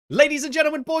Ladies and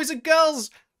gentlemen, boys and girls,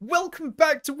 welcome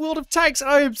back to World of Tanks.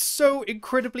 I am so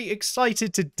incredibly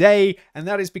excited today, and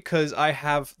that is because I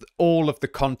have all of the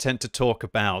content to talk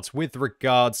about with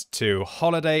regards to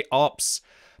Holiday Ops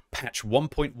patch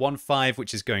 1.15,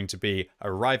 which is going to be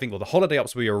arriving, or the Holiday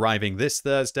Ops will be arriving this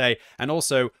Thursday, and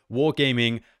also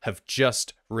Wargaming have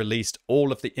just released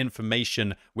all of the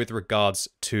information with regards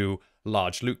to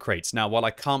large loot crates. Now, while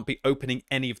I can't be opening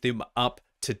any of them up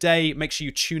today, make sure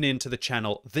you tune in to the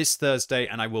channel this Thursday,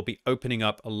 and I will be opening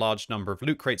up a large number of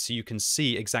loot crates so you can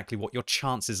see exactly what your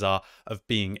chances are of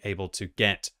being able to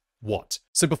get what.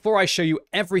 So before I show you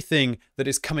everything that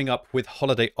is coming up with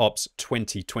Holiday Ops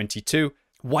 2022,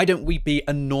 why don't we be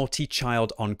a naughty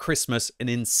child on Christmas and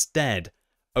instead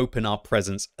open our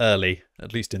presents early,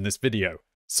 at least in this video.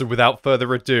 So without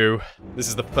further ado, this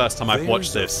is the first time I've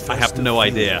watched this. I have no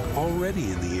idea.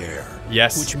 Already in the air.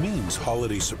 Yes. Which means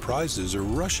holiday surprises are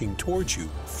rushing towards you,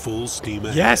 full steam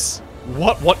ahead. Yes.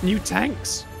 What new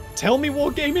tanks? Tell me,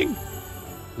 Wargaming.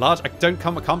 Large. I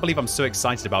can't believe I'm so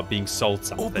excited about being sold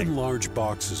something. Open large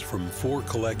boxes from 4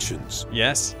 collections.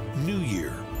 Yes. New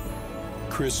Year,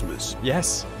 Christmas.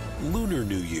 Yes. Lunar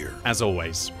New Year. As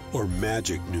always. Or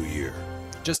Magic New Year.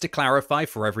 Just to clarify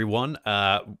for everyone,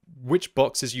 which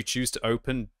boxes you choose to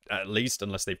open, at least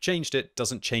unless they've changed it,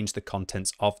 doesn't change the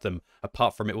contents of them.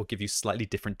 Apart from it will give you slightly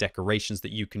different decorations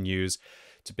that you can use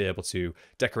to be able to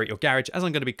decorate your garage, as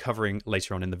I'm going to be covering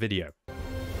later on in the video.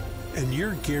 And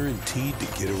you're guaranteed to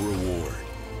get a reward.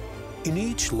 In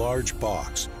each large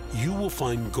box, you will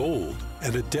find gold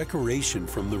and a decoration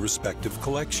from the respective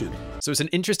collection. So it's an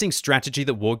interesting strategy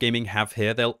that Wargaming have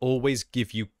here. They'll always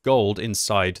give you gold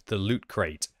inside the loot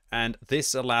crate. And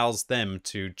this allows them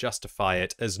to justify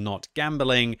it as not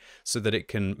gambling so that it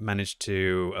can manage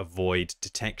to avoid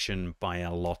detection by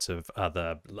a lot of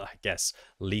other, I guess,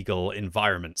 legal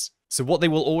environments. So what they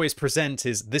will always present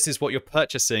is this is what you're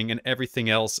purchasing and everything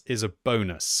else is a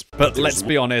bonus. But let's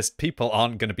be honest, people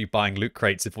aren't going to be buying loot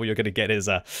crates if all you're going to get is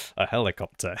a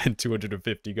helicopter and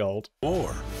 250 gold.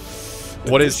 More.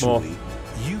 What is more?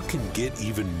 You can get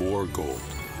even more gold.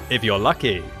 If you're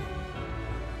lucky.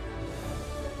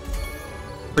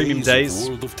 Premium days.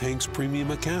 World of Tanks premium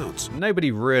accounts.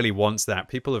 Nobody really wants that.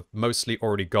 People have mostly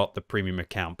already got the premium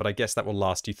account, but I guess that will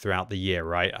last you throughout the year,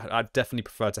 right? I'd definitely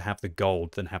prefer to have the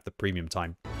gold than have the premium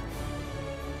time.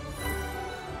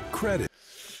 Credit.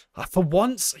 For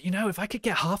once, you know, if I could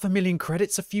get 500,000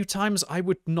 credits a few times, I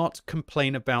would not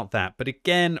complain about that. But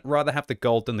again, rather have the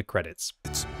gold than the credits.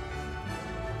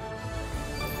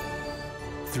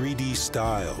 3D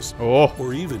styles,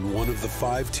 or even one of the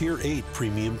 5 Tier 8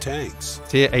 premium tanks.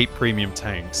 Tier 8 premium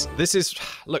tanks. This is,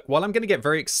 look, while I'm going to get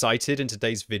very excited in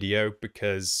today's video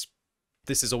because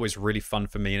this is always really fun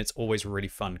for me and it's always really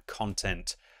fun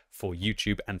content for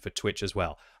YouTube and for Twitch as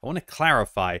well, I want to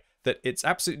clarify that it's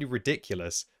absolutely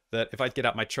ridiculous that if I get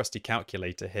out my trusty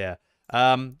calculator here,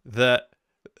 that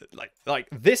like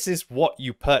this is what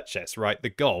you purchase, right? The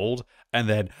gold, and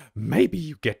then maybe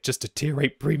you get just a tier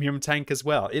 8 premium tank as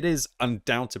well. It is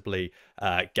undoubtedly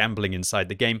gambling inside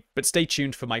the game, but stay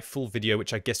tuned for my full video,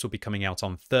 which I guess will be coming out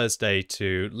on Thursday,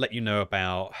 to let you know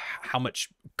about how much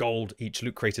gold each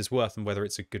loot crate is worth and whether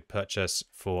it's a good purchase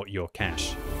for your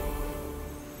cash.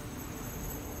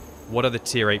 What are the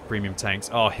tier 8 premium tanks?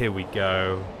 Oh, here we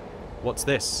go. What's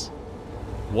this?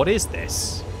 What is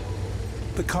this?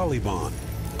 The Caliban.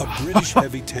 A British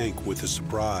heavy tank with a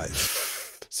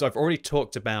surprise. So I've already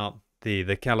talked about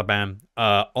the Caliban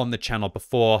on the channel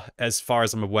before. As far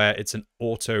as I'm aware, it's an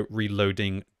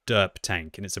auto-reloading derp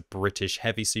tank, and it's a British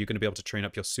heavy, so you're going to be able to train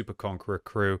up your Super Conqueror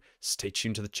crew. Stay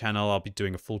tuned to the channel. I'll be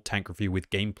doing a full tank review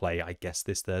with gameplay, I guess,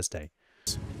 this Thursday.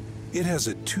 It has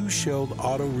a 2-shelled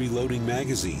auto-reloading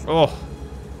magazine.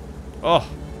 Oh.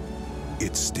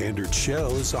 Its standard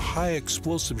shell is a high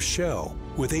explosive shell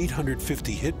with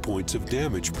 850 hit points of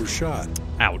damage per shot.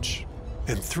 Ouch.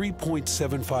 And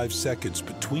 3.75 seconds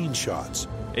between shots.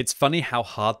 It's funny how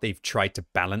hard they've tried to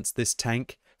balance this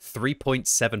tank.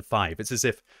 3.75. It's as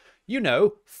if, you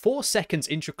know, 4 seconds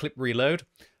intra-clip reload,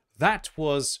 that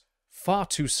was far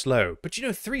too slow. But you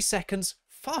know, 3 seconds,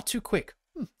 far too quick.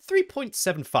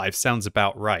 3.75 sounds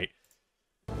about right.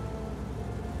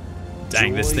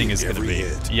 Dang, this thing is going to be...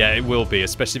 Yeah, it will be,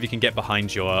 especially if you can get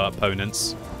behind your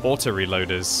opponents.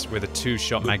 Auto-reloaders with a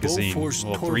 2-shot magazine, or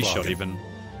 3-shot even.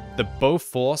 The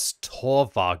Bofors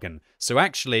Torwagen. So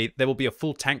actually, there will be a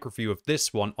full tank review of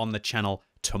this one on the channel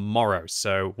tomorrow.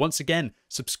 So once again,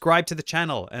 subscribe to the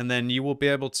channel, and then you will be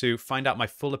able to find out my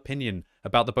full opinion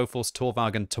about the Bofors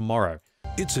Torwagen tomorrow.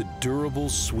 It's a durable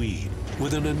Swede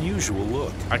with an unusual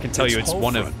look. I can tell you it's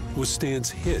one of... withstands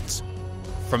hits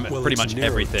from pretty much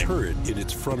everything. Turret in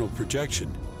its frontal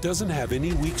projection doesn't have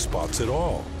any weak spots at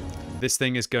all. This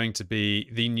thing is going to be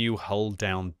the new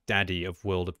hull-down daddy of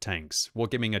World of Tanks.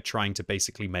 Wargaming are trying to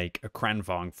basically make a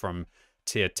Kranvang from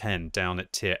tier 10 down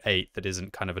at tier 8 that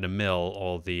isn't kind of an Emil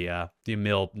or the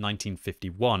Emil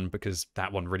 1951, because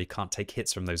that one really can't take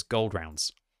hits from those gold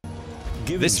rounds.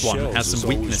 Giving This one has some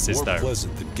weaknesses, more though.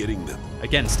 Pleasant than getting them.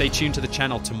 Again, stay tuned to the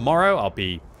channel tomorrow. I'll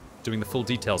be doing the full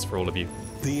details for all of you.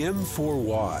 The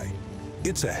M4Y.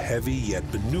 It's a heavy yet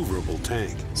maneuverable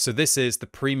tank. So this is the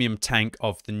premium tank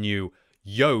of the new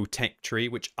Yo tech tree,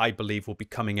 which I believe will be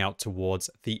coming out towards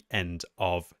the end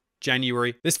of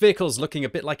January. This vehicle is looking a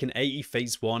bit like an AE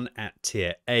Phase 1 at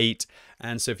tier 8.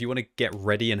 And so if you want to get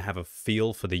ready and have a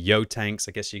feel for the Yo tanks,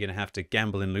 I guess you're going to have to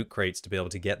gamble in loot crates to be able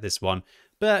to get this one.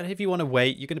 But if you want to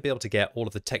wait, you're going to be able to get all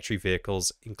of the tech tree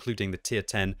vehicles, including the tier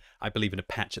 10, I believe in a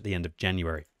patch at the end of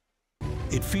January.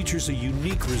 It features a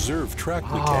unique reserve track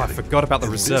mechanic. Oh, I forgot about the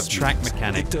and reserve this track means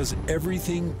mechanic. It does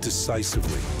everything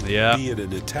decisively. Yeah. Be it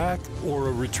an attack or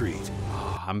a retreat.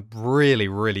 I'm really,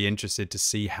 really interested to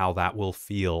see how that will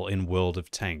feel in World of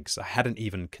Tanks. I hadn't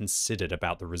even considered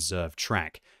about the reserve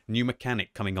track. New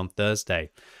mechanic coming on Thursday.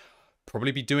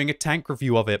 Probably be doing a tank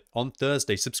review of it on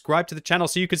Thursday. Subscribe to the channel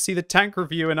so you can see the tank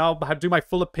review, and I'll do my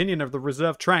full opinion of the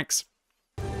reserve tracks.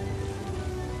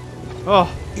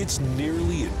 Oh. It's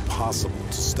nearly impossible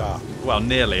to stop. Well,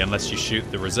 nearly, unless you shoot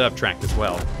the reserve track as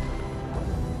well.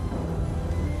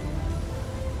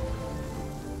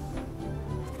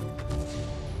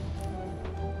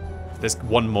 There's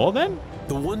one more then?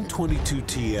 The 122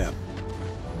 TM.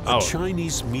 A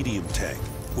Chinese medium tank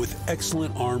with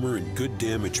excellent armor and good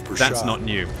damage per shot. That's not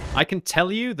new. I can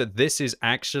tell you that this is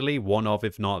actually one of,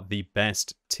 if not the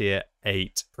best, tier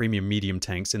 8 premium medium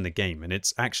tanks in the game, and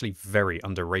it's actually very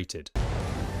underrated.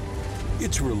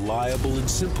 It's reliable and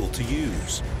simple to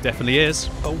use. Definitely is.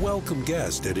 A welcome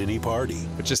guest at any party.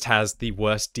 It just has the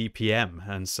worst DPM,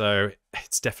 and so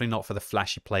it's definitely not for the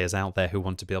flashy players out there who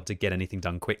want to be able to get anything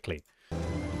done quickly.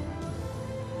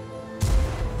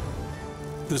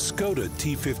 The Skoda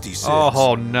T56.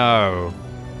 Oh no.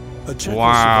 A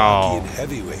Wow. Czechoslovakian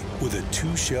heavyweight with a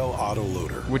 2-shell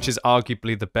autoloader. Which is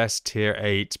arguably the best tier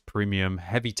 8 premium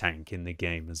heavy tank in the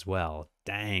game as well.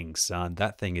 Dang, son,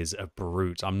 that thing is a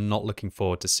brute. I'm not looking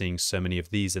forward to seeing so many of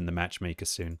these in the matchmaker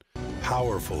soon.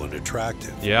 Powerful and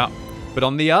attractive. Yeah. But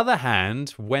on the other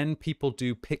hand, when people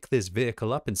do pick this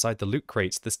vehicle up inside the loot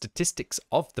crates, the statistics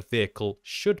of the vehicle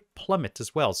should plummet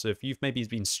as well. So if you've maybe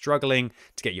been struggling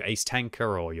to get your ace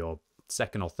tanker or your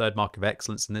second or third mark of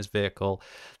excellence in this vehicle,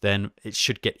 then it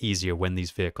should get easier when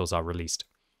these vehicles are released.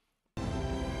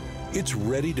 It's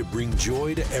ready to bring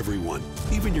joy to everyone,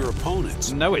 even your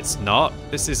opponents. No, it's not.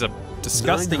 This is a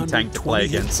disgusting tank to play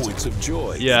against. Points of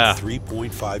joy in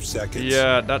 3.5 seconds.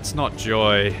 Yeah, that's not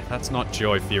joy. That's not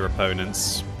joy for your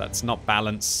opponents. That's not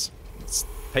balance. It's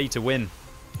pay to win.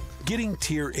 Getting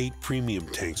tier 8 premium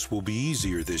tanks will be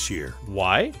easier this year.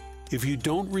 Why? If you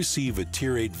don't receive a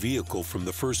tier 8 vehicle from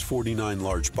the first 49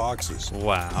 large boxes,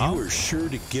 wow, you are sure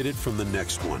to get it from the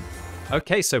next one.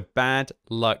 Okay, so bad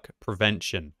luck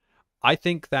prevention. I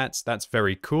think that's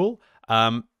very cool.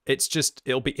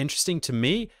 It'll be interesting to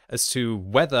me as to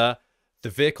whether the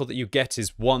vehicle that you get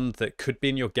is one that could be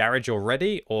in your garage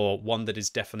already or one that is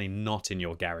definitely not in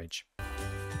your garage.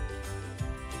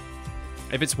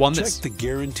 If it's one that's... Check the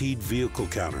guaranteed vehicle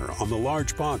counter on the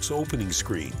large box opening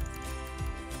screen.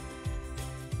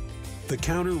 The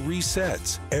counter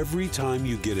resets every time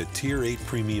you get a tier 8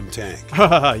 premium tank.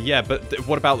 Yeah, but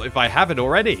what about if I have it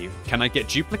already? Can I get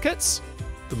duplicates?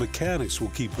 The mechanics will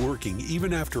keep working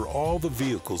even after all the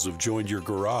vehicles have joined your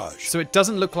garage. So it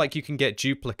doesn't look like you can get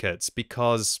duplicates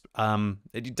because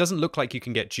it doesn't look like you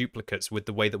can get duplicates with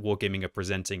the way that Wargaming are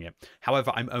presenting it.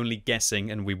 However, I'm only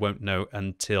guessing, and we won't know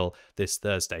until this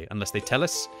Thursday, unless they tell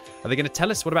us. Are they going to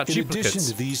tell us? What about duplicates? In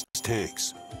addition to these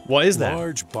tanks, what is that?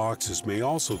 Large boxes may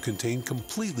also contain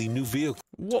completely new vehicles.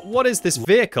 What is this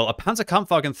vehicle? A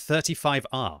Panzerkampfwagen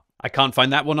 35R. I can't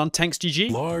find that one on Tanks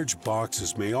GG. Large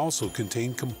boxes may also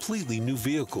contain completely new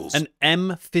vehicles. An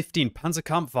M15,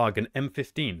 Panzerkampfwagen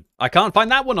M15. I can't find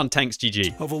that one on Tanks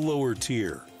GG. Of a lower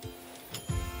tier.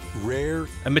 Rare.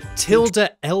 A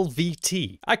Matilda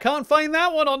LVT. I can't find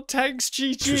that one on Tanks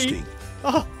GG. Interesting.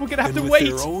 Oh, we're going to have to with wait.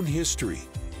 Their own history.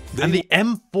 And the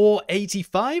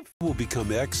M485 will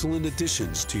become excellent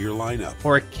additions to your lineup.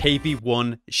 Or a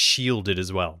KB1 shielded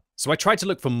as well. So I tried to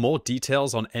look for more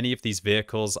details on any of these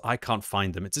vehicles. I can't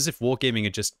find them. It's as if Wargaming are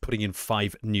just putting in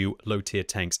 5 new low-tier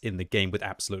tanks in the game with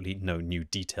absolutely no new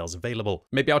details available.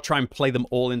 Maybe I'll try and play them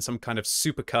all in some kind of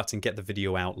supercut and get the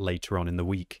video out later on in the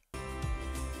week.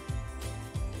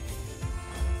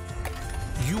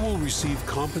 You will receive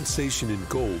compensation in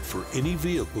gold for any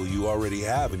vehicle you already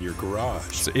have in your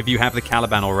garage. So if you have the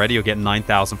Caliban already, you'll get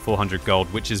 9,400 gold,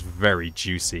 which is very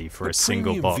juicy for a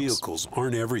single box. Vehicles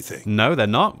aren't everything. No, they're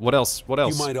not. What else? What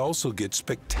else? You might also get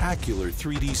spectacular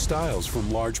 3D styles from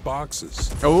large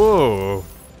boxes. Oh.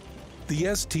 The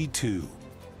ST2.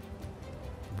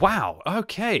 Wow.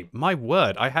 Okay. My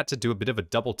word. I had to do a bit of a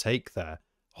double take there.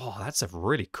 Oh, that's a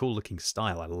really cool looking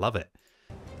style. I love it.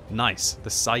 Nice. The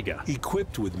Saiga.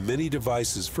 Equipped with many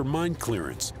devices for mine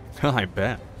clearance. I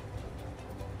bet.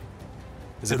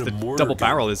 As if And a the mortar double gun,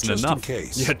 barrel isn't just enough. in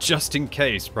case. Yeah, just in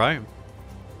case, right?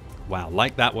 Wow,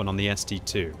 like that one on the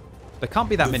ST2. There can't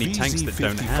be that The many tanks that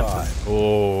don't VZ-55. have them.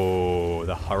 Oh,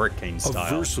 the Hurricane A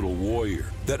style. versatile warrior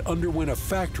that underwent a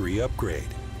factory upgrade.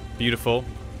 Beautiful.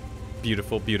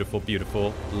 Beautiful, beautiful,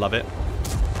 beautiful. Love it.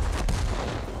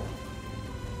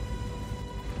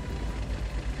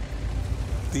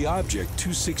 The Object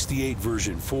 268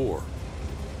 version 4.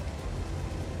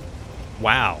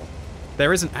 Wow.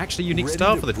 There is an actually unique Ready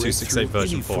style to for the break 268 through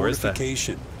version any 4, is there?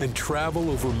 fortification and travel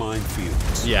over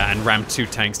minefields. Yeah, and ram 2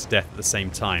 tanks to death at the same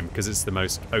time, because it's the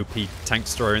most OP tank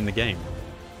destroyer in the game.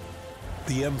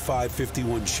 The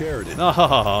M551 Sheridan.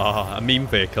 Oh, a meme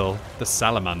vehicle. The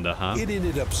Salamander, huh? It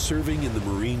ended up serving in the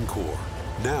Marine Corps.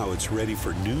 Now it's ready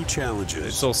for new challenges.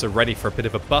 It's also ready for a bit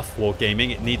of a buff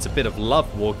wargaming. It needs a bit of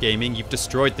love wargaming. You've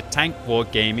destroyed the tank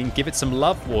wargaming. Give it some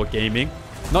love wargaming.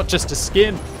 Not just a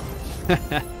skin.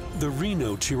 The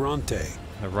Rhino Chirante.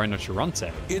 A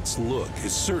Rhinoceronte. Its look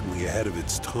is certainly ahead of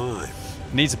its time.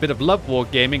 Needs a bit of love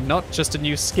wargaming, not just a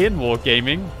new skin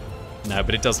wargaming. No,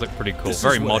 but it does look pretty cool. This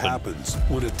Very is what modern. happens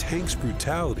when a tank's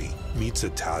brutality meets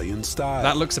Italian style.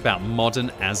 That looks about modern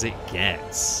as it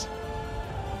gets.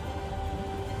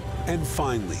 And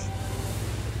finally,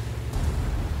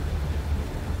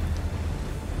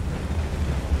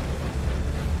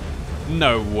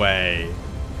 No way.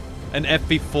 An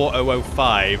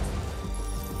FV4005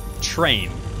 train.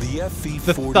 the FV4005.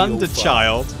 The Thunder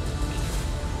Child.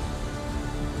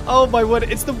 Oh my word,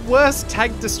 it's the worst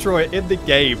tank destroyer in the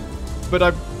game. But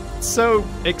I'm so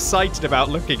excited about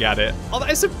looking at it. Oh,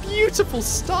 that is a beautiful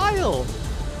style.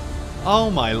 Oh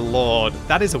my lord,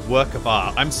 that is a work of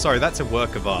art. I'm sorry, that's a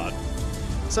work of art.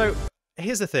 So,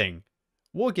 here's the thing.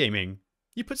 Wargaming,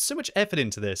 you put so much effort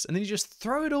into this, and then you just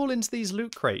throw it all into these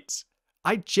loot crates.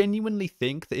 I genuinely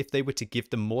think that if they were to give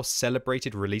them more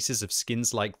celebrated releases of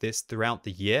skins like this throughout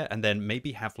the year, and then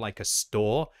maybe have like a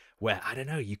store where, I don't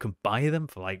know, you can buy them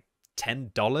for like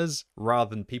 $10 rather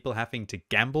than people having to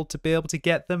gamble to be able to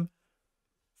get them,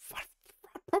 I'd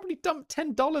probably dump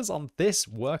 $10 on this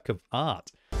work of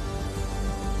art.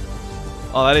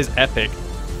 Oh, that is epic.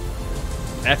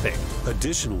 Epic.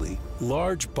 Additionally,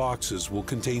 large boxes will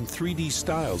contain 3D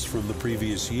styles from the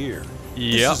previous year.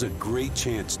 Yep. This is a great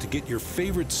chance to get your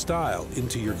favorite style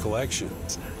into your collection.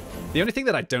 The only thing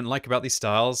that I don't like about these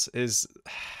styles is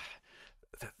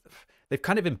they've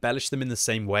kind of embellished them in the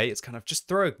same way. It's kind of just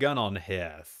throw a gun on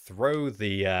here, throw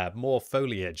the more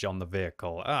foliage on the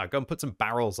vehicle, go and put some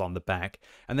barrels on the back,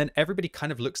 and then everybody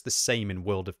kind of looks the same in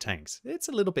World of Tanks. It's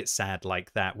a little bit sad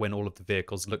like that when all of the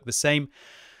vehicles look the same,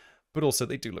 but also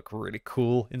they do look really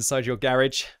cool inside your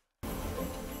garage.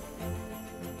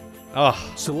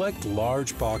 Oh, Select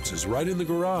large boxes right in the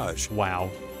garage wow.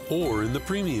 or in the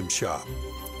premium shop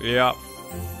Yeah.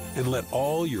 and let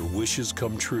all your wishes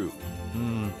come true.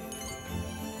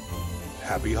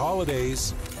 Happy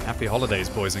holidays. Happy holidays,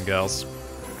 boys and girls.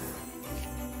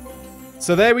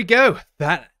 So there we go.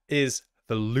 That is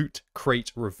the loot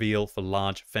crate reveal for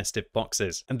large festive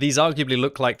boxes. And these arguably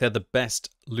look like they're the best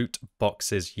loot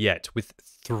boxes yet, with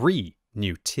 3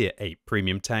 new tier 8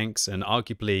 premium tanks and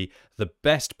arguably the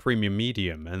best premium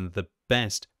medium and the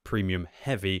best premium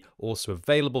heavy also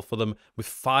available for them, with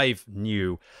 5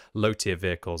 new low tier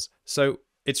vehicles. So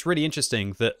it's really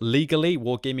interesting that legally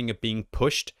Wargaming are being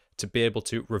pushed to be able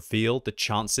to reveal the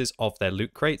chances of their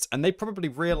loot crates, and they probably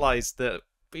realize that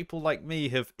people like me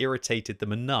have irritated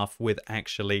them enough with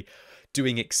actually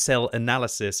doing Excel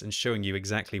analysis and showing you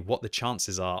exactly what the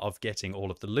chances are of getting all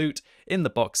of the loot in the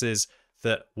boxes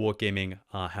that Wargaming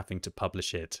are having to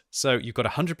publish it. So you've got a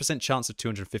 100% chance of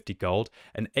 250 gold,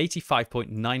 an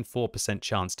 85.94%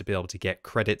 chance to be able to get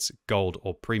credits, gold,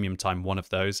 or premium time, one of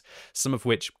those, some of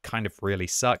which kind of really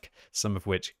suck, some of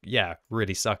which, yeah,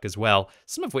 really suck as well,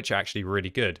 some of which are actually really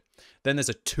good. Then there's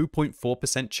a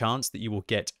 2.4% chance that you will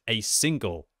get a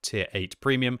single tier 8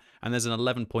 premium, and there's an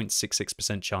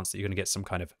 11.66% chance that you're going to get some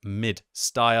kind of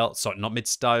mid-style, sorry, not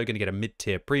mid-style, you're going to get a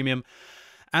mid-tier premium.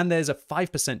 And there's a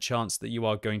 5% chance that you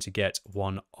are going to get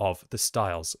one of the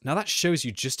styles. Now that shows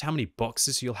you just how many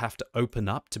boxes you'll have to open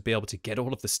up to be able to get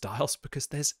all of the styles, because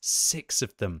there's 6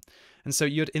 of them. And so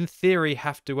you'd, in theory,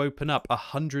 have to open up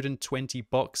 120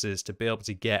 boxes to be able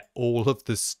to get all of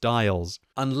the styles.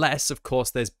 Unless, of course,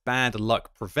 there's bad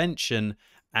luck prevention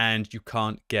and you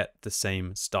can't get the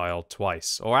same style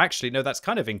twice. Or actually, no, that's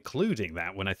kind of including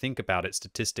that when I think about it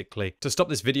statistically. To stop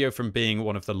this video from being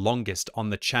one of the longest on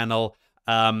the channel,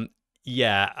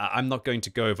 yeah, I'm not going to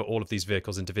go over all of these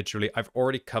vehicles individually. I've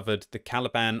already covered the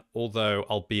Caliban, although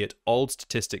albeit old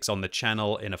statistics on the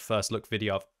channel in a first look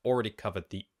video. I've already covered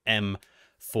the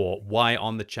M4Y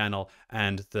on the channel,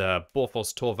 and the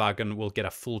Bofors Torwagen will get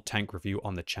a full tank review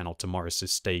on the channel tomorrow, so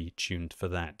stay tuned for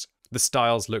that. The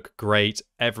styles look great,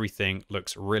 everything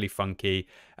looks really funky,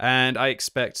 and I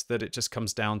expect that it just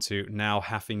comes down to now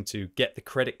having to get the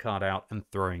credit card out and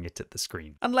throwing it at the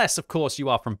screen. Unless, of course, you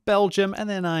are from Belgium, and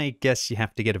then I guess you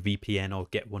have to get a VPN or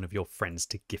get one of your friends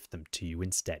to gift them to you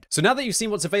instead. So now that you've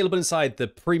seen what's available inside the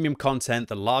premium content,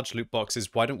 the large loot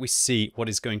boxes, why don't we see what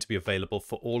is going to be available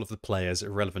for all of the players,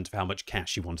 irrelevant of how much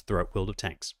cash you want to throw at World of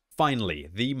Tanks. Finally,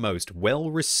 the most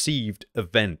well-received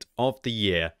event of the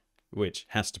year, which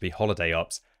has to be Holiday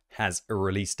Ops, has a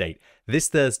release date. This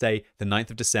Thursday, the 9th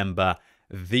of December,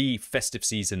 the festive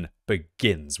season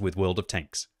begins with World of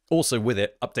Tanks. Also with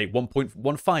it, update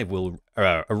 1.15 will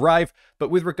arrive, but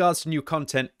with regards to new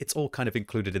content, it's all kind of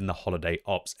included in the Holiday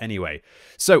Ops anyway.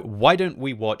 So why don't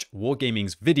we watch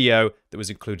Wargaming's video that was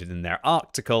included in their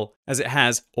article, as it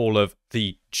has all of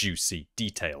the juicy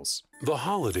details. The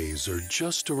holidays are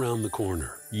just around the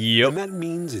corner. Yep. And that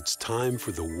means it's time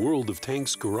for the World of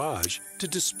Tanks garage to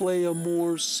display a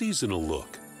more seasonal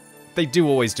look. They do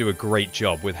always do a great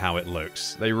job with how it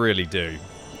looks. They really do.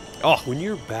 Oh, when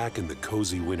you're back in the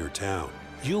cozy winter town,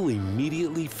 you'll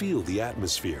immediately feel the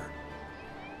atmosphere.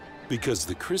 Because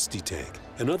the Christie tank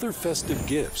and other festive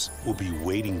gifts will be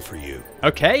waiting for you.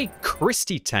 Okay,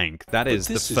 Christie tank. That is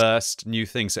the first new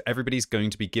thing. So everybody's going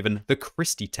to be given the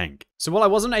Christie tank. So while I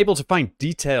wasn't able to find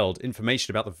detailed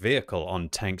information about the vehicle on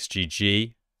Tanks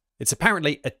GG, it's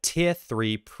apparently a Tier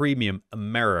 3 premium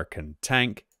American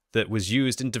tank that was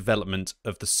used in development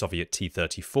of the Soviet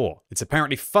T-34. It's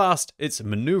apparently fast, it's a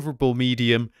maneuverable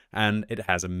medium, and it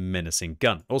has a menacing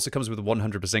gun. Also comes with a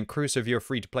 100% crew, so if you're a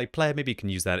free-to-play player, maybe you can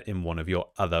use that in one of your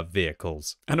other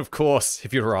vehicles. And of course,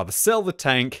 if you'd rather sell the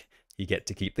tank, you get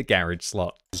to keep the garage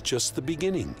slot. It's just the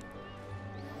beginning.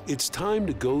 It's time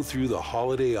to go through the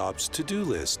Holiday Ops to-do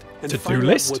list and find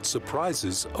out what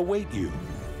surprises await you.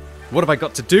 What have I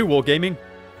got to do, Wargaming?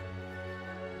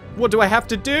 What do I have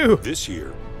to do? This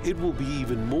year, it will be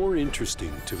even more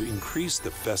interesting to increase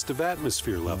the festive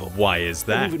atmosphere level. Why is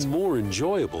that? And even more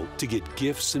enjoyable to get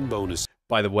gifts and bonuses.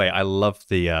 By the way, I love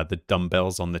the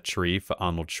dumbbells on the tree for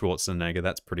Arnold Schwarzenegger.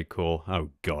 That's pretty cool. Oh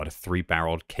god, a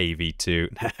 3-barreled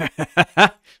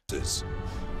KV-2.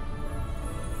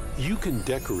 You can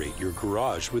decorate your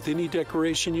garage with any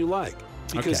decoration you like,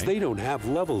 because they don't have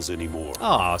levels anymore.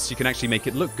 Ah, so you can actually make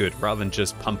it look good rather than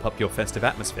just pump up your festive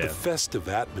atmosphere. The festive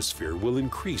atmosphere will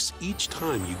increase each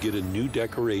time you get a new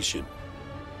decoration,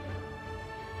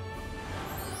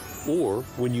 or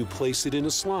when you place it in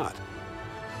a slot.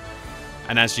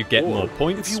 And as you get more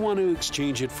points, if you want to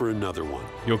exchange it for another one,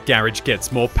 your garage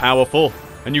gets more powerful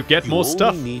and you get more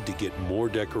stuff. You only need to get more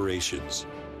decorations.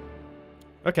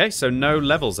 Okay, so no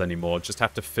levels anymore, just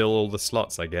have to fill all the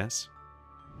slots, I guess.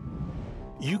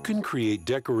 You can create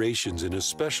decorations in a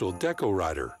special deco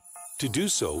writer. To do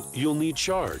so, you'll need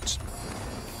shards.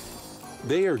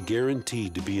 They are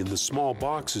guaranteed to be in the small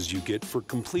boxes you get for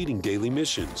completing daily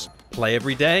missions. Play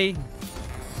every day.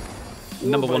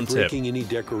 Number one tip. Breaking any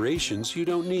decorations you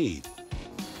don't need.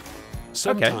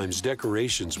 Sometimes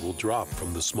decorations will drop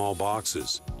from the small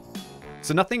boxes.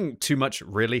 So nothing too much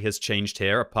really has changed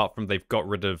here, apart from they've got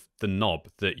rid of the knob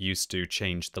that used to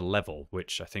change the level,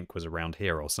 which I think was around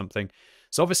here or something.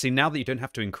 So obviously now that you don't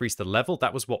have to increase the level,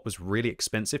 that was what was really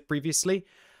expensive previously.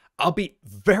 I'll be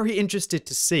very interested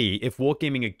to see if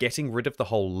Wargaming are getting rid of the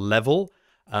whole level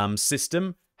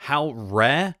system, how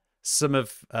rare some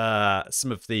of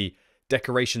the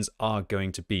decorations are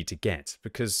going to be to get.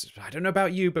 Because I don't know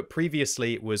about you, but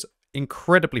previously it was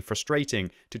incredibly frustrating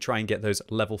to try and get those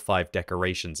level 5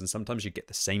 decorations, and sometimes you get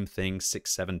the same thing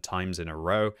 6-7 times in a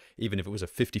row, even if it was a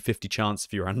 50-50 chance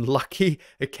if you're unlucky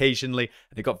occasionally,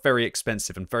 and it got very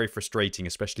expensive and very frustrating,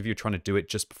 especially if you're trying to do it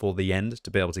just before the end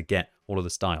to be able to get all of the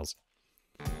styles.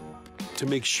 To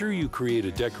make sure you create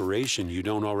a decoration you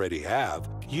don't already have,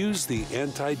 use the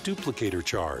anti-duplicator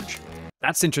charge.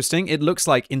 That's interesting. It looks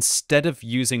like instead of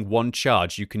using 1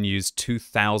 charge, you can use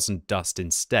 2,000 dust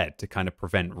instead to kind of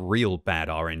prevent real bad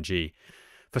RNG.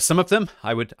 For some of them,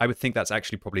 I would think that's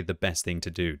actually probably the best thing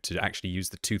to do, to actually use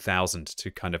the 2,000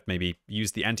 to kind of maybe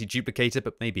use the anti-duplicator,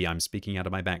 but maybe I'm speaking out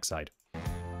of my backside.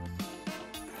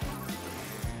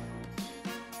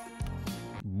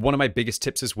 One of my biggest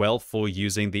tips as well for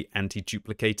using the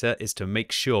anti-duplicator is to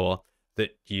make sure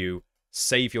that you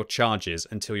save your charges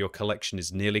until your collection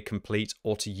is nearly complete,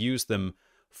 or to use them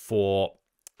for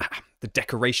the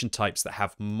decoration types that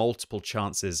have multiple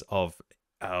chances of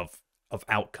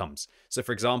outcomes. So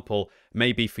for example,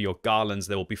 maybe for your garlands,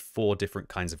 there will be 4 different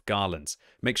kinds of garlands.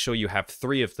 Make sure you have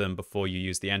 3 of them before you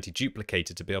use the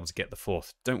anti-duplicator to be able to get the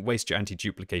 4th. Don't waste your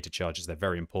anti-duplicator charges, they're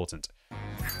very important.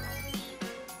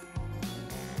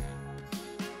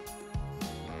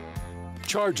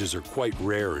 Charges are quite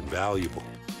rare and valuable,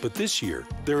 but this year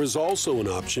there is also an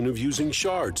option of using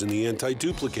shards in the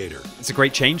anti-duplicator. It's a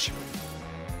great change.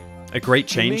 A great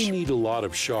change. You may need a lot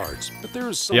of shards, but there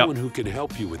is someone who can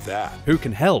help you with that. Who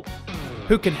can help?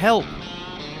 Who can help?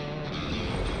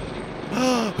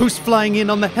 Who's flying in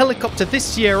on the helicopter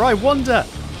this year, I wonder?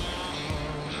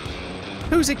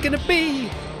 Who's it gonna be?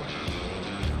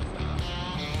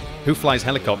 Who flies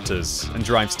helicopters and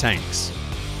drives tanks?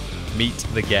 Meet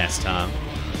the guest, huh?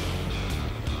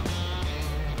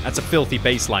 That's a filthy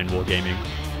baseline, Wargaming.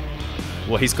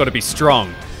 Well, he's got to be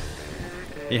strong.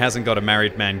 He hasn't got a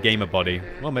married man gamer body.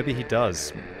 Well, maybe he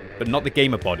does, but not the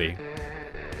gamer body.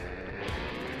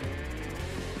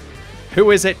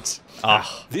 Who is it?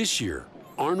 Ah, This year,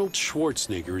 Arnold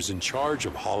Schwarzenegger is in charge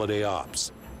of holiday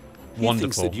ops. He wonderful.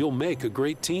 thinks that you'll make a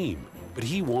great team, but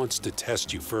he wants to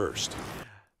test you first.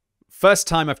 First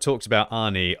time I've talked about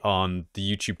Arnie on the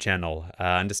YouTube channel.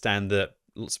 I understand that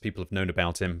lots of people have known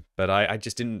about him, but I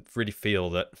just didn't really feel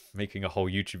that making a whole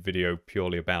YouTube video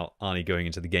purely about Arnie going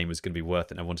into the game was going to be worth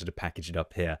it, and I wanted to package it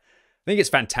up here. I think it's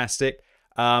fantastic.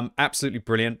 Absolutely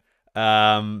brilliant.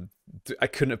 I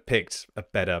couldn't have picked a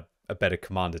better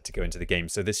commander to go into the game.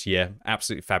 So this year,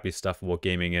 absolutely fabulous stuff for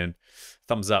Wargaming, and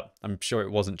thumbs up. I'm sure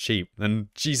it wasn't cheap. And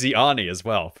GZ Arnie as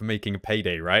well for making a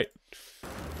payday, right?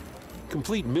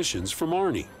 Complete missions from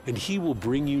Arnie, and he will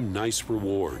bring you nice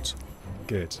rewards.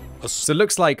 Good. So it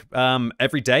looks like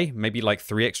every day, maybe like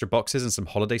 3 extra boxes and some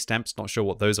holiday stamps. Not sure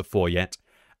what those are for yet.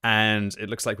 And it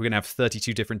looks like we're going to have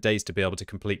 32 different days to be able to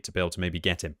complete, to be able to maybe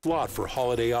get him. Slot for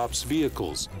holiday ops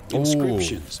vehicles,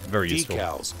 inscriptions, very useful.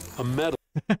 decals, a medal.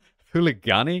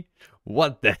 Hooligani?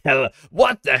 What the hell?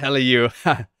 What the hell are you?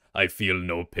 I feel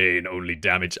no pain, only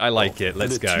damage. I like it.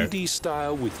 Let's go. And a 2D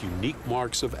style with unique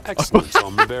marks of excellence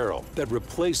on the barrel that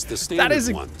replace the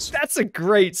standard ones. That's a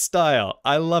great style.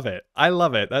 I love it. I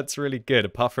love it. That's really good.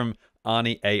 Apart from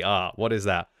Arnie AR. What is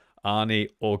that? Arnie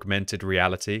Augmented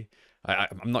Reality.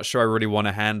 I'm not sure I really want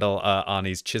to handle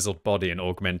Arnie's chiseled body in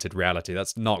augmented reality.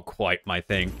 That's not quite my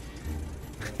thing.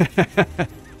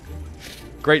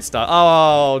 Great style.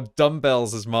 Oh,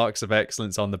 dumbbells as marks of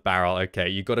excellence on the barrel. Okay,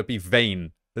 you got to be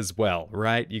vain as well,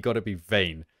 right? You got to be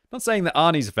vain. Not saying that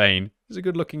Arnie's vain. He's a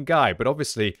good-looking guy, but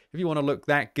obviously, if you want to look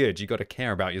that good, you got to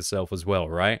care about yourself as well,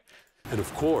 right? And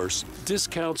of course,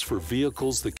 discounts for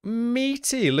vehicles that...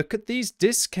 Meaty, look at these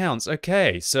discounts.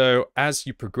 Okay, so as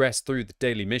you progress through the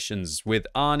daily missions with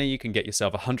Arnie, you can get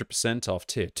yourself 100% off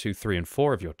tier 2, 3, and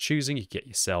 4 of your choosing. You get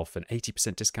yourself an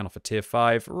 80% discount off a tier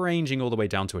 5, ranging all the way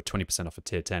down to a 20% off a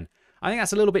tier 10. I think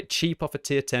that's a little bit cheap off a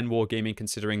tier 10 Wargaming,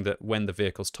 considering that when the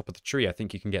vehicle's top of the tree, I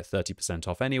think you can get 30%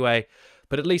 off anyway.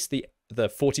 But at least the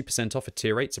 40% off a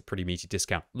tier 8's a pretty meaty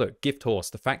discount. Look, Gift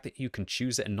Horse, the fact that you can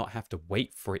choose it and not have to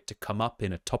wait for it to come up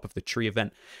in a top of the tree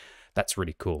event, that's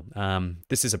really cool.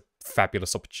 This is a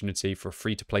fabulous opportunity for a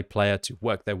free-to-play player to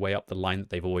work their way up the line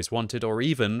that they've always wanted, or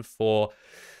even for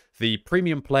the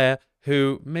premium player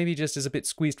who maybe just is a bit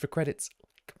squeezed for credits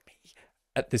like me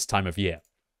at this time of year.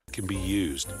 can be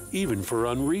used, even for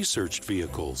unresearched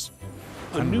vehicles.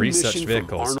 Unresearched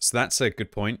vehicles. So that's a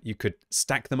good point. You could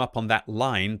stack them up on that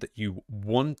line that you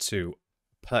want to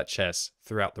purchase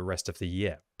throughout the rest of the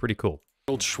year. Pretty cool.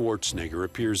 Arnold Schwarzenegger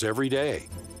appears every day.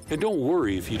 And don't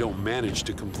worry if you don't manage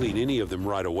to complete any of them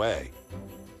right away.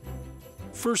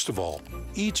 First of all,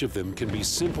 each of them can be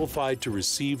simplified to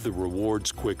receive the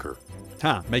rewards quicker.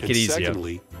 Make it easier.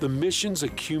 Secondly, the missions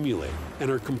accumulate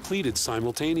and are completed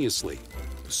simultaneously.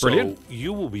 Brilliant. So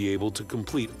you will be able to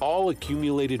complete all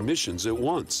accumulated missions at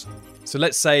once. So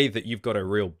let's say that you've got a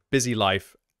real busy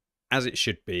life, as it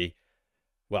should be.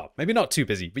 Well, maybe not too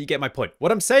busy, but you get my point.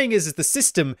 What I'm saying is the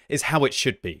system is how it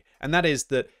should be. And that is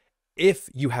that if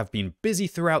you have been busy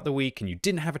throughout the week and you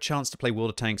didn't have a chance to play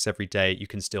World of Tanks every day, you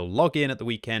can still log in at the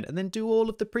weekend and then do all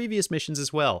of the previous missions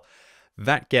as well.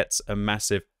 that gets a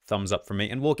massive thumbs up from me.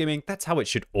 And Wargaming, that's how it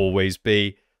should always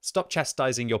be. Stop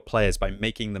chastising your players by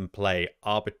making them play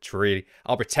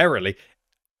arbitrarily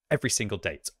every single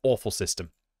day. It's an awful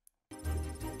system.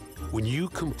 When you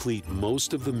complete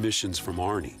most of the missions from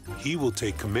Arnie, he will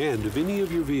take command of any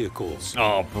of your vehicles.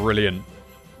 Oh, brilliant.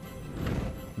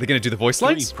 They're going to do the voice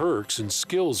lines? 3 perks and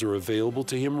skills are available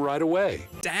to him right away.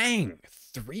 Dang,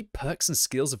 3 perks and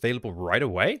skills available right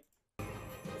away?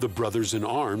 The Brothers in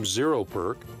Arms 0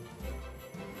 perk,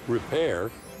 Repair,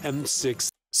 and 6.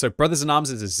 So Brothers in Arms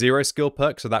is a 0 skill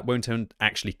perk, so that won't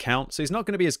actually count. So he's not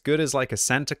going to be as good as like a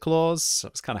Santa Claus. I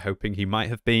was kind of hoping he might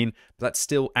have been, but that's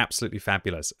still absolutely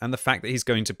fabulous. And the fact that he's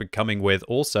going to be coming with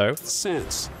also...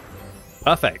 Sense.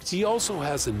 Perfect. He also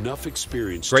has enough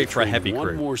experience Great to for a train heavy one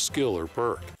crew. more skill or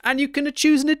perk. And you can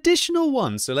choose an additional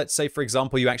one. So let's say, for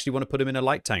example, you actually want to put him in a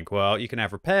light tank. Well, you can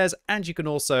have repairs and you can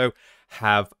also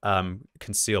have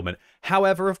concealment.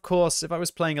 However, of course, if I was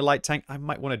playing a light tank, I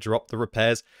might want to drop the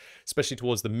repairs, especially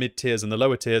towards the mid tiers and the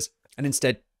lower tiers, and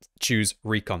instead choose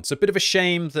recon. So a bit of a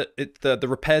shame that the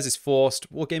repairs is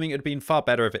forced. Wargaming, it would have been far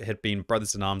better if it had been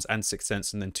Brothers in Arms and Sixth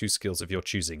Sense and then 2 skills of your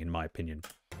choosing, in my opinion.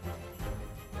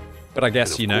 But I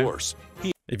guess, you know,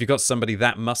 if you've got somebody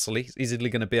that muscly, he's easily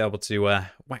going to be able to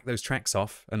whack those tracks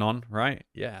off and on, right?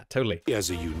 Yeah, totally. He has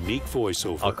a unique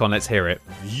voiceover. Oh, come on, let's hear it.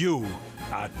 You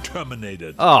are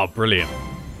terminated. Oh, brilliant.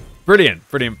 Brilliant,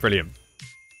 brilliant, brilliant.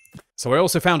 So I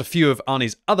also found a few of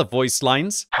Arnie's other voice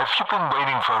lines. Have you been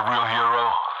waiting for a real hero?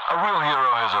 A real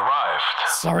hero has arrived.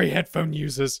 Sorry, headphone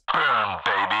users. Burn,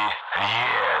 baby.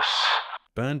 Yes.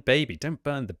 Burn baby. Don't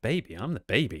burn the baby. I'm the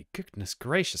baby. Goodness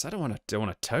gracious. I don't want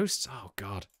to toast. Oh,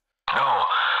 God. No,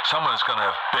 someone's gonna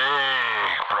have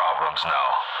big problems now.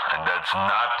 And that's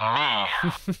not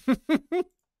me.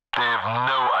 They have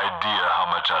no idea how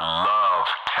much I love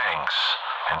tanks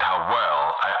and how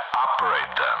well I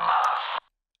operate them.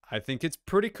 I think it's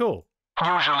pretty cool.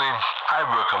 Usually, I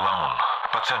work alone.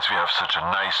 But since we have such a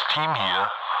nice team here...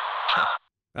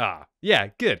 Ah, yeah,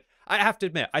 good. I have to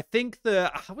admit, I think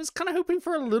I was kind of hoping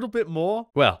for a little bit more.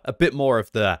 Well, a bit more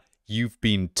of the you've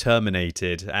been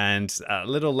terminated and a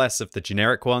little less of the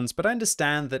generic ones. But I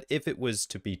understand that if it was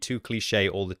to be too cliche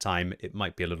all the time, it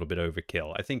might be a little bit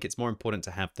overkill. I think it's more important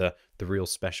to have the real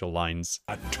special lines.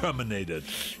 Are terminated.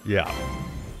 Yeah,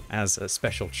 as a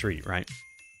special treat, right?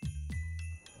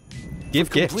 Give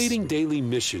gifts. Completing daily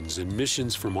missions and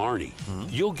missions from Arnie,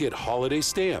 you'll get holiday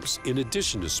stamps in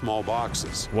addition to small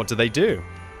boxes. What do they do?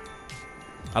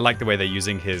 I like the way they're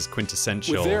using his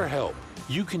quintessential... With their help,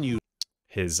 you can use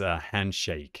his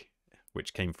handshake,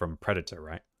 which came from Predator,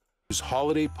 right?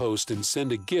 holiday post and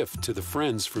send a gift to the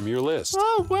friends from your list.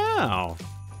 Oh, wow.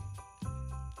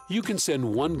 You can send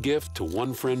 1 gift to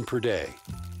 1 friend per day.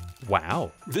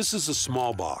 Wow. This is a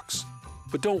small box,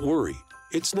 but don't worry,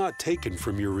 it's not taken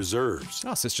from your reserves.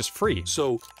 Oh, so it's just free.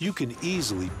 So you can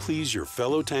easily please your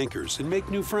fellow tankers and make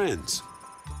new friends.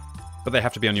 But they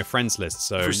have to be on your friends list,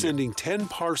 so... For sending 10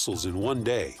 parcels in 1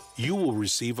 day, you will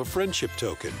receive a friendship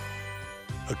token.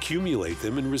 Accumulate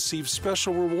them and receive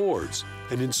special rewards,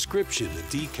 an inscription, a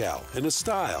decal, and a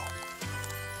style.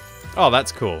 Oh,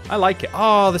 that's cool. I like it.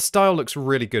 Oh, the style looks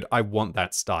really good. I want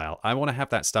that style. I want to have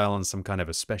that style on some kind of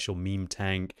a special meme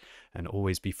tank and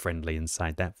always be friendly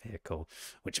inside that vehicle,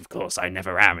 which of course I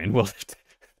never am in. Well,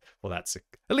 that's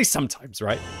at least sometimes,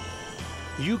 right?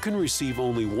 You can receive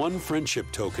only 1 friendship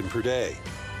token per day.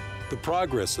 The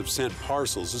progress of sent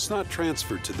parcels is not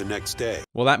transferred to the next day.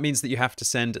 Well, that means that you have to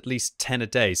send at least 10 a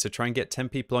day. So try and get 10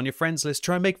 people on your friends list.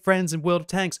 Try and make friends in World of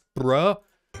Tanks, bruh.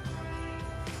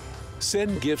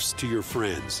 Send gifts to your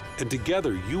friends, and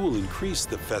together you will increase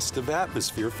the festive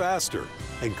atmosphere faster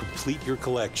and complete your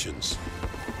collections.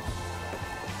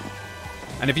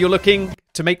 And if you're looking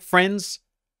to make friends,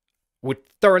 would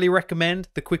thoroughly recommend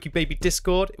the QuickyBaby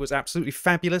Discord. It was absolutely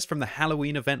fabulous from the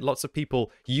Halloween event. Lots of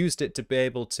people used it to be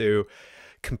able to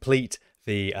complete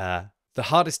the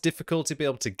hardest difficulty, be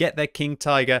able to get their King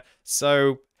Tiger.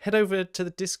 So head over to the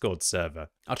Discord server.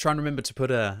 I'll try and remember to put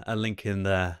a link in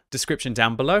the description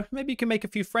down below. Maybe you can make a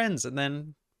few friends and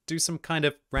then do some kind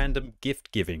of random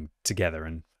gift giving together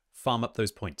and farm up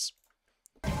those points.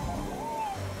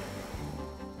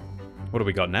 What do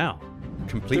we got now?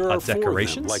 Complete our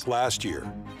decorations? Like last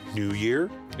year. New Year,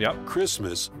 yep.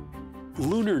 Christmas,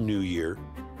 Lunar New Year,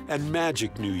 and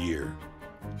Magic New Year.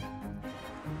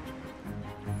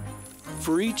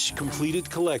 For each completed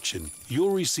collection,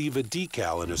 you'll receive a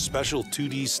decal in a special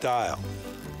 2D style.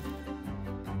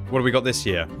 What do we got this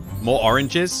year? More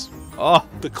oranges? Oh,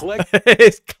 The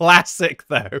it's classic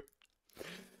though.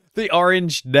 The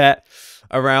orange net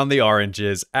around the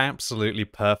oranges, absolutely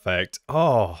perfect.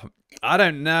 Oh, I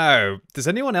don't know. Does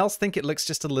anyone else think it looks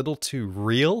just a little too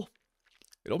real?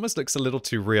 It almost looks a little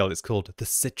too real. It's called the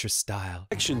citrus style.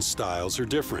 Collection styles are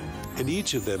different, and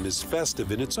each of them is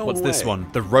festive in its own way. What's this one?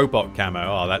 The robot camo.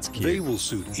 Oh, that's cute. They will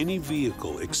suit any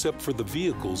vehicle except for the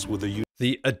vehicles with a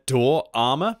The Adore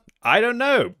armor? I don't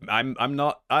know. I'm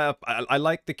not. I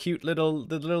like the cute little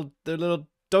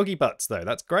doggy butts though.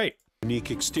 That's great.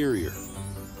 unique exterior.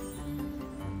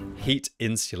 Heat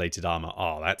insulated armor.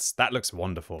 Oh, that looks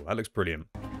wonderful. That looks brilliant.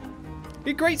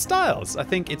 Be great styles. I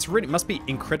think it must be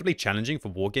incredibly challenging for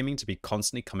wargaming to be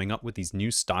constantly coming up with these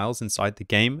new styles inside the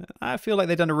game. I feel like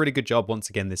they've done a really good job once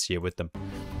again this year with them.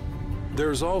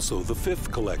 There's also the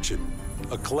 5th collection,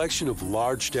 a collection of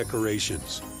large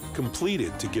decorations,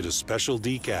 completed to get a special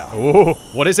decal. Oh,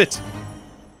 what is it?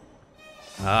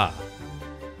 Ah.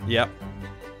 Yep.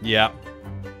 Yep.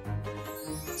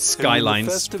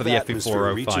 Skylines for the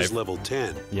FE405. Reaches level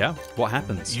 10. Yeah, what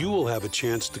happens? You will have a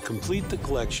chance to complete the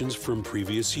collections from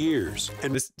previous years.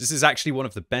 And this is actually one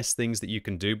of the best things that you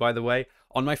can do, by the way.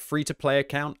 On my free-to-play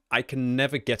account, I can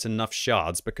never get enough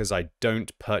shards because I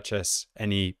don't purchase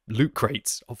any loot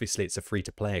crates. Obviously, it's a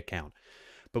free-to-play account.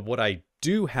 But what I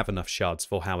do have enough shards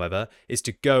for, however, is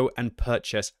to go and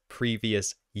purchase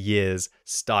previous year's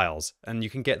styles. And you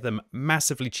can get them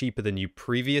massively cheaper than you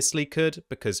previously could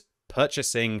because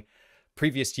purchasing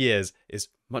previous years is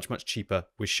much, much cheaper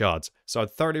with shards. So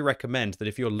I'd thoroughly recommend that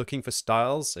if you're looking for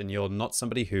styles and you're not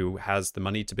somebody who has the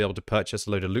money to be able to purchase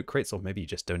a load of loot crates, or maybe you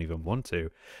just don't even want to,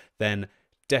 then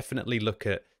definitely look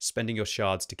at spending your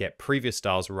shards to get previous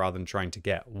styles rather than trying to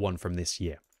get one from this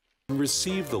year.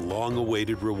 receive the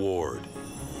long-awaited reward.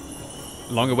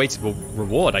 Long-awaited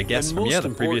reward, I guess, from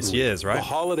the previous years, right? The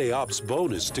Holiday Ops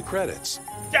bonus to credits.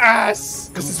 Yes!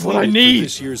 This is what I Completed need! for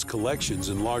this year's collections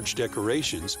and large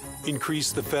decorations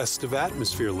increase the festive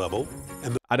atmosphere level,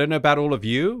 and I don't know about all of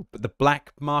you, but the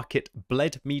black market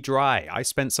bled me dry. I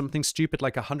spent something stupid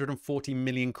like 140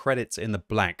 million credits in the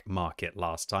black market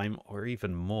last time, or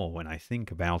even more when I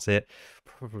think about it.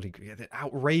 Probably an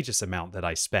outrageous amount that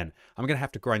I spent. I'm going to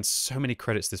have to grind so many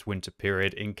credits this winter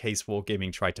period in case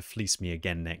Wargaming try to fleece me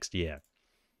again next year.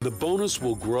 the bonus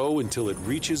will grow until it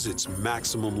reaches its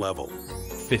maximum level.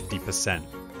 50%.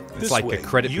 It's This like way, a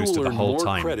credit you booster will the earn whole more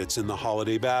time. credits in the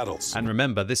holiday battles. And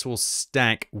remember, this will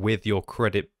stack with your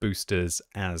credit boosters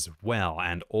as well,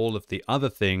 and all of the other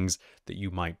things that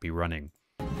you might be running.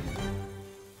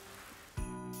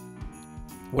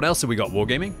 What else have we got,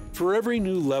 Wargaming? For every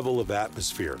new level of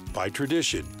atmosphere, by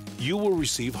tradition, you will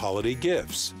receive holiday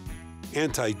gifts.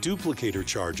 Anti-duplicator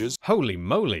charges. Holy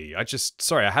moly,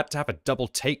 sorry, I had to have a double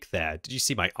take there. Did you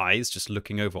see my eyes just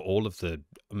looking over all of the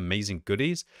amazing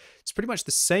goodies? It's pretty much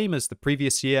the same as the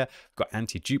previous year. We've got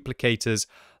anti-duplicators,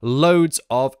 loads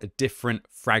of different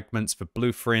fragments for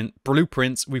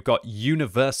blueprints. We've got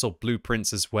universal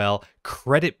blueprints as well.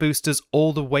 Credit boosters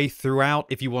all the way throughout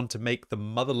if you want to make the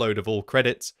motherload of all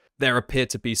credits. There appear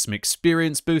to be some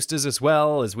experience boosters as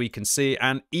well, as we can see,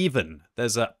 and even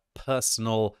there's a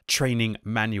personal training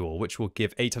manual which will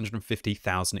give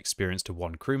 850,000 experience to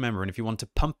one crew member, and if you want to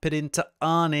pump it into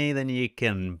Arnie, then you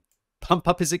can pump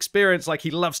up his experience like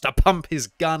he loves to pump his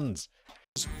guns.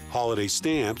 Holiday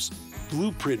stamps,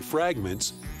 blueprint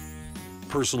fragments,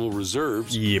 personal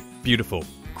reserves, Yeah, beautiful.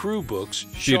 crew books,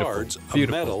 Beautiful. shards,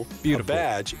 Beautiful. a medal, Beautiful. a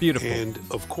badge, Beautiful. and,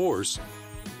 of course,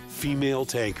 female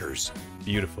tankers.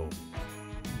 Beautiful.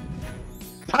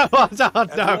 At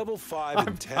level 5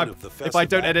 and 10 of the festive if I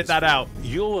don't edit that out,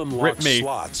 you'll unlock rip me.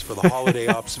 slots for the Holiday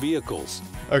Ops vehicles.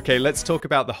 Okay, let's talk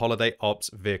about the Holiday Ops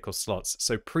vehicle slots.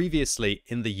 So previously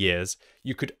in the years,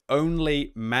 you could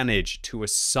only manage to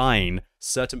assign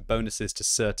certain bonuses to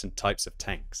certain types of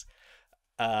tanks.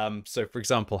 So for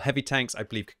example, heavy tanks, I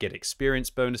believe, could get experience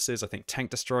bonuses. I think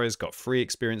tank destroyers got free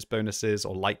experience bonuses,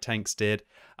 or light tanks did.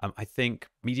 I think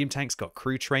medium tanks got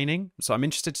crew training. So I'm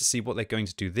interested to see what they're going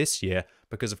to do this year,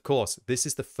 because of course, this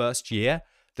is the first year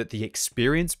that the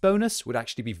experience bonus would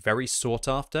actually be very sought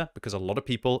after, because a lot of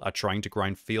people are trying to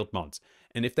grind field mods.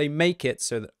 And if they make it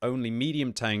so that only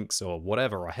medium tanks or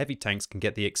whatever, or heavy tanks can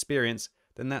get the experience,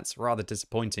 then that's rather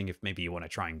disappointing if maybe you want to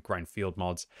try and grind field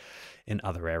mods in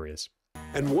other areas.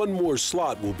 And one more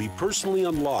slot will be personally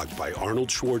unlocked by Arnold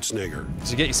Schwarzenegger.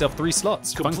 So you get yourself 3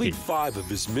 slots. Complete Funky. 5 of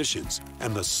his missions,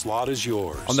 and the slot is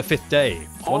yours. On the 5th day.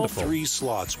 All Wonderful. 3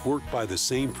 slots work by the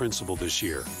same principle this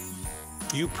year.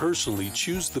 You personally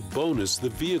choose the bonus the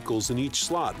vehicles in each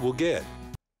slot will get.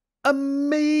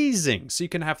 amazing. So you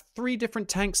can have 3 different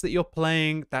tanks that you're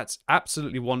playing. That's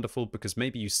absolutely wonderful, because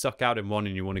maybe you suck out in one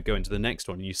and you want to go into the next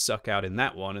one, and you suck out in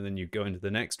that one, and then you go into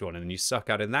the next one, and then you suck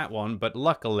out in that one. But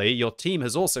luckily, your team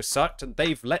has also sucked, and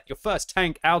they've let your first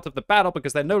tank out of the battle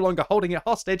because they're no longer holding it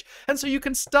hostage, and so you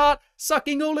can start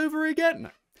sucking all over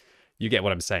again. You get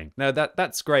what I'm saying. No,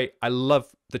 that's great. I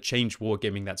love the change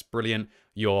wargaming. That's brilliant.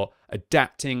 You're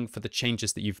adapting for the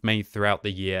changes that you've made throughout the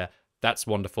year. That's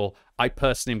wonderful. I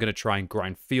personally am going to try and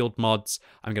grind field mods.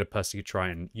 I'm going to personally try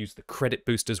and use the credit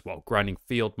boosters while grinding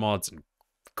field mods and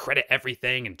credit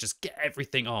everything and just get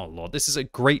everything. Oh, Lord. This is a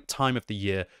great time of the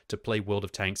year to play World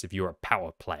of Tanks if you're a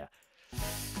power player.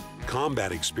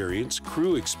 Combat experience,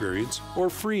 crew experience, or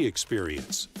free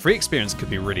experience. Free experience could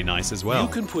be really nice as well. You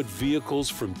can put vehicles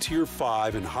from tier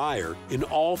 5 and higher in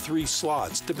all 3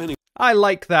 slots, depending. I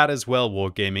like that as well,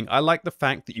 wargaming. I like the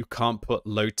fact that you can't put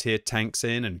low-tier tanks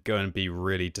in and go and be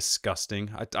really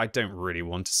disgusting. I don't really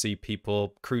want to see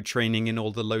people crew training in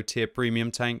all the low-tier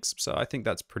premium tanks, so I think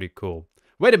that's pretty cool.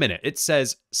 Wait a minute, it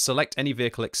says select any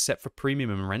vehicle except for premium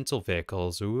and rental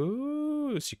vehicles.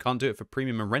 Ooh, so you can't do it for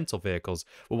premium and rental vehicles.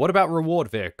 Well, what about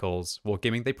reward vehicles?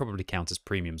 Wargaming, they probably count as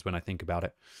premiums when I think about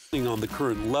it. On the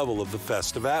current level of the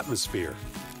festive atmosphere.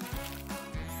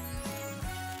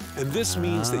 And this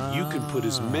means that you can put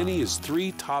as many as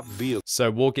 3 top vehicles.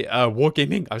 So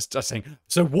wargaming, I was just saying,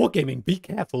 so wargaming, be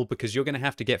careful, because you're going to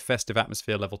have to get festive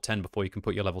atmosphere level 10 before you can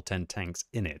put your level 10 tanks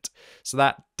in it. So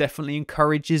that definitely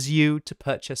encourages you to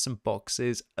purchase some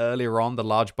boxes earlier on, the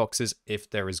large boxes, if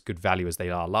they're as good value as they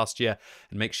are last year.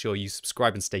 And make sure you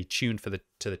subscribe and stay tuned to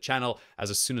the channel,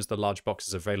 as soon as the large box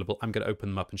is available, I'm going to open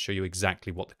them up and show you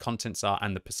exactly what the contents are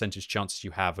and the percentage chances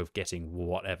you have of getting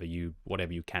whatever you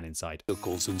can inside.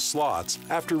 Vehicles and slots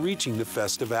after reaching the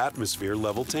festive atmosphere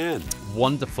level 10.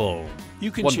 Wonderful.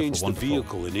 You can change the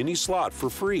vehicle in any slot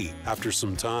for free after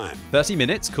some time. 30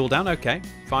 minutes cooldown, okay,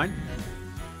 fine.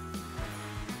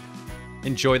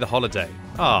 Enjoy the holiday.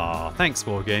 Ah, thanks,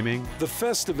 wargaming. The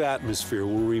festive atmosphere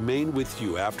will remain with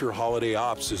you after holiday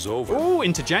ops is over. Oh,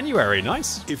 into January,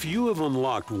 nice. If you have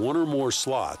unlocked 1 or more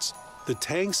slots, the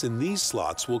tanks in these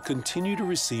slots will continue to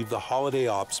receive the holiday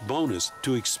ops bonus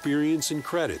to experience and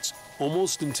credits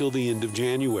almost until the end of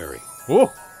January.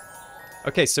 Oh.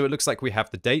 Okay, so it looks like we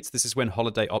have the dates. This is when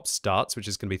holiday ops starts, which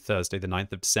is going to be Thursday, the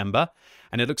 9th of December.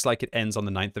 And it looks like it ends on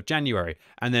the 9th of January.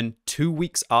 And then 2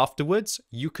 weeks afterwards,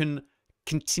 you can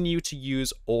continue to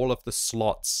use all of the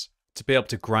slots to be able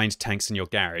to grind tanks in your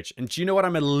garage. And do you know what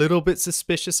I'm a little bit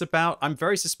suspicious about? I'm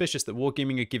very suspicious that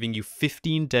Wargaming are giving you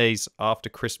 15 days after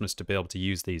Christmas to be able to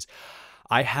use these.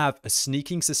 I have a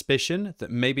sneaking suspicion that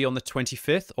maybe on the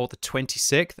 25th or the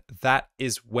 26th, that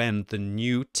is when the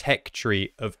new tech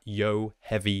tree of Yo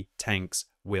Heavy tanks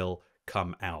will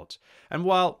come out. And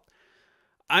while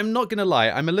I'm not going to lie,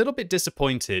 I'm a little bit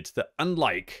disappointed that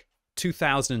unlike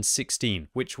 2016,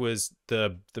 which was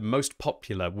the most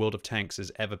popular World of Tanks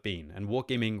has ever been, and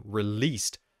Wargaming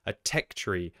released a tech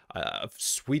tree of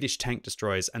Swedish tank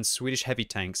destroyers and Swedish heavy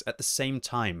tanks at the same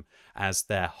time as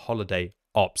their holiday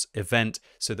ops event,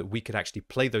 so that we could actually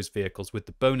play those vehicles with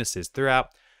the bonuses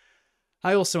throughout.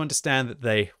 I also understand that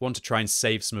they want to try and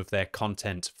save some of their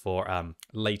content for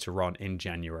later on in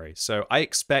January. So I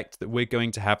expect that we're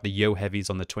going to have the Yo Heavies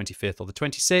on the 25th or the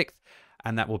 26th,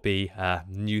 and that will be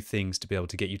new things to be able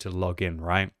to get you to log in,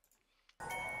 right?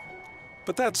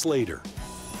 But that's later.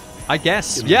 I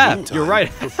guess. In the Yeah, meantime, you're right.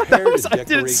 Prepare to I didn't decorate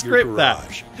your script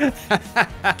garage.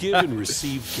 that. Give and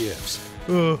receive gifts.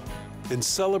 And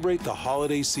celebrate the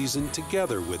holiday season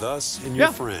together with us and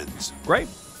your friends. Great.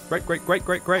 Great, great, great,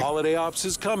 great, great. Holiday ops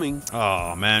is coming.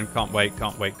 Oh, man. Can't wait,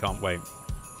 can't wait, can't wait.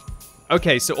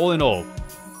 Okay, so all in all,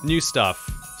 new stuff.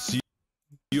 See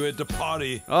you at the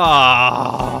party.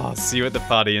 Ah, see you at the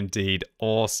party indeed.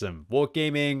 Awesome.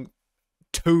 Wargaming,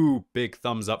 2 big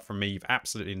thumbs up from me. You've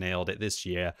absolutely nailed it this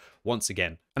year, once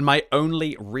again. And my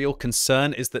only real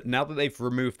concern is that now that they've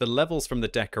removed the levels from the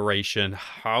decoration,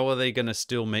 how are they going to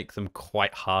still make them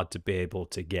quite hard to be able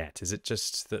to get? Is it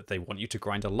just that they want you to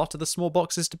grind a lot of the small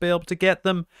boxes to be able to get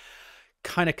them?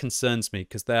 Kind of concerns me,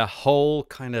 because their whole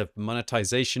kind of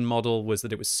monetization model was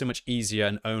that it was so much easier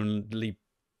and only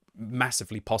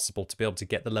massively possible to be able to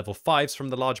get the level 5s from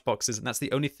the large boxes, and that's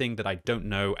the only thing that I don't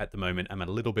know at the moment. I'm a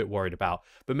little bit worried about,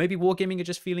 but maybe Wargaming are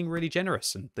just feeling really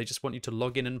generous and they just want you to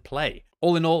log in and play.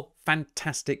 All in all,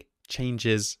 fantastic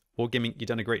changes. Wargaming, you've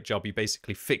done a great job. You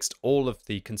basically fixed all of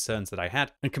the concerns that I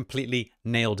had and completely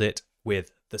nailed it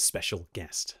with the special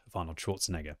guest of Arnold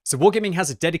Schwarzenegger. So Wargaming has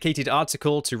a dedicated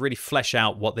article to really flesh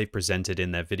out what they've presented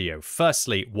in their video.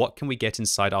 Firstly, what can we get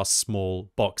inside our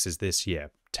small boxes this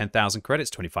year? 10,000 credits,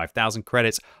 25,000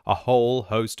 credits, a whole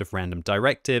host of random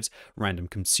directives, random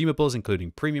consumables,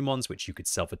 including premium ones, which you could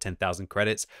sell for 10,000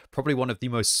 credits. Probably one of the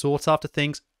most sought after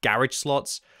things, garage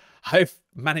slots. I've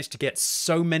managed to get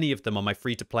so many of them on my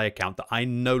free-to-play account that I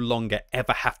no longer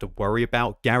ever have to worry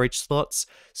about garage slots.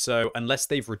 So unless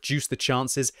they've reduced the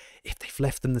chances, if they've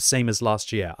left them the same as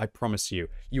last year, I promise you,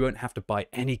 you won't have to buy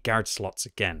any garage slots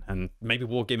again. And maybe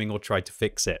Wargaming will try to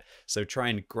fix it. So try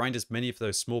and grind as many of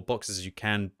those small boxes as you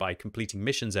can by completing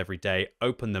missions every day,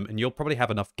 open them, and you'll probably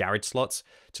have enough garage slots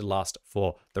to last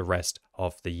for the rest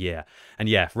of the year. And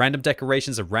yeah, random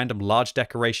decorations and random large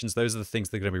decorations, those are the things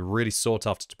that are going to be really sought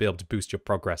after to be able to boost your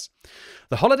progress.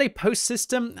 The holiday post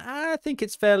system, I think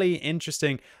it's fairly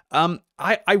interesting.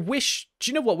 I wish, do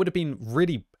you know what would have been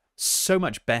really so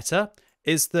much better?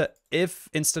 Is that if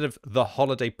instead of the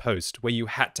holiday post where you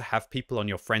had to have people on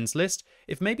your friends list,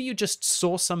 if maybe you just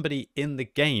saw somebody in the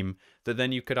game that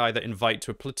then you could either invite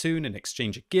to a platoon and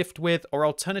exchange a gift with, or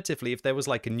alternatively, if there was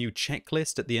like a new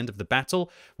checklist at the end of the battle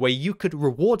where you could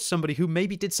reward somebody who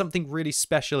maybe did something really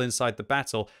special inside the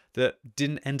battle that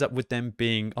didn't end up with them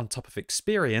being on top of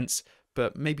experience,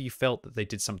 but maybe you felt that they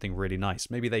did something really nice.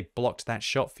 Maybe they blocked that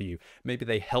shot for you. Maybe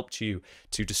they helped you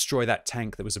to destroy that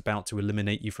tank that was about to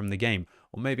eliminate you from the game.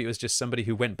 Or maybe it was just somebody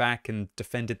who went back and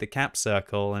defended the cap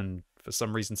circle and for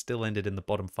some reason still ended in the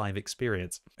bottom 5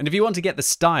 experience. And if you want to get the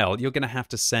style, you're going to have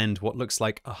to send what looks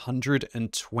like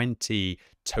 120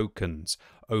 tokens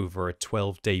over a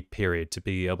 12-day period to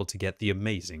be able to get the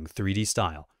amazing 3D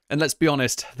style. And let's be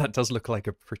honest, that does look like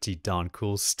a pretty darn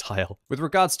cool style. With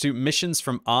regards to missions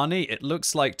from Arnie, it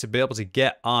looks like to be able to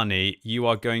get Arnie, you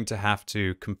are going to have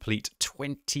to complete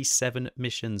 27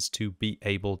 missions to be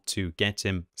able to get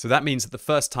him. So that means that the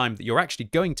first time that you're actually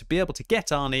going to be able to get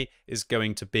Arnie is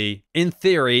going to be, in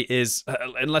theory, is,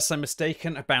 unless I'm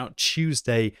mistaken, about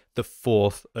Tuesday, the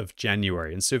 4th of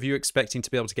January. And so if you're expecting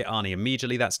to be able to get Arnie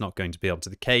immediately, that's not going to be able to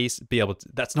the case.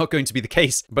 That's not going to be the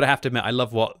case. But I have to admit, I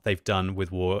love what they've done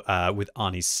with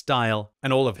Arnie's style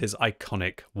and all of his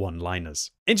iconic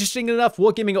one-liners. Interesting enough,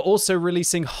 Wargaming are also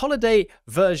releasing holiday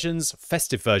versions,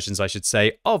 festive versions, I should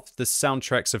say, of the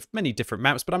soundtracks of many different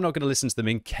maps, but I'm not going to listen to them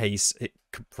in case it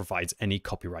provides any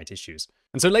copyright issues.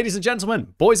 And so, ladies and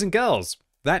gentlemen, boys and girls,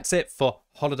 that's it for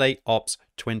Holiday Ops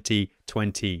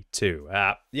 2022.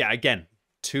 Yeah, again,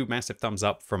 2 massive thumbs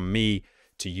up from me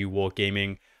to you,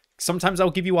 Wargaming. Sometimes I'll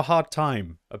give you a hard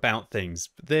time about things,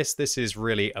 but this is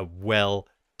really a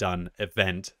well-done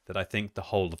event that I think the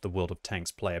whole of the World of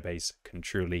Tanks player base can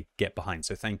truly get behind.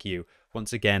 So thank you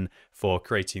once again for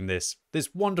creating this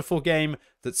wonderful game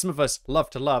that some of us love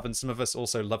to love and some of us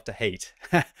also love to hate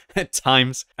at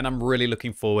times. And I'm really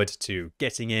looking forward to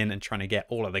getting in and trying to get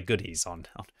all of the goodies on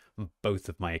both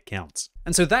of my accounts.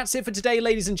 And so that's it for today,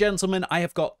 ladies and gentlemen. I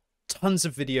have got tons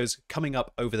of videos coming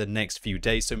up over the next few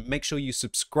days, so make sure you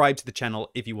subscribe to the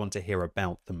channel if you want to hear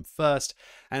about them first.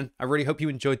 And I really hope you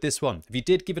enjoyed this one. If you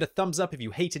did, give it a thumbs up. If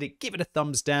you hated it, give it a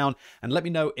thumbs down, and let me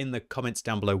know in the comments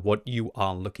down below what you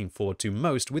are looking forward to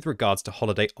most with regards to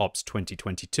Holiday Ops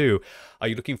 2022. Are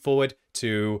you looking forward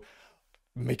to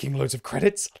making loads of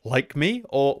credits like me,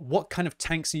 or what kind of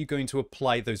tanks are you going to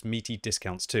apply those meaty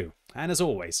discounts to? And as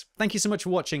always, thank you so much for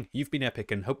watching. You've been epic,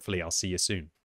 and hopefully I'll see you soon.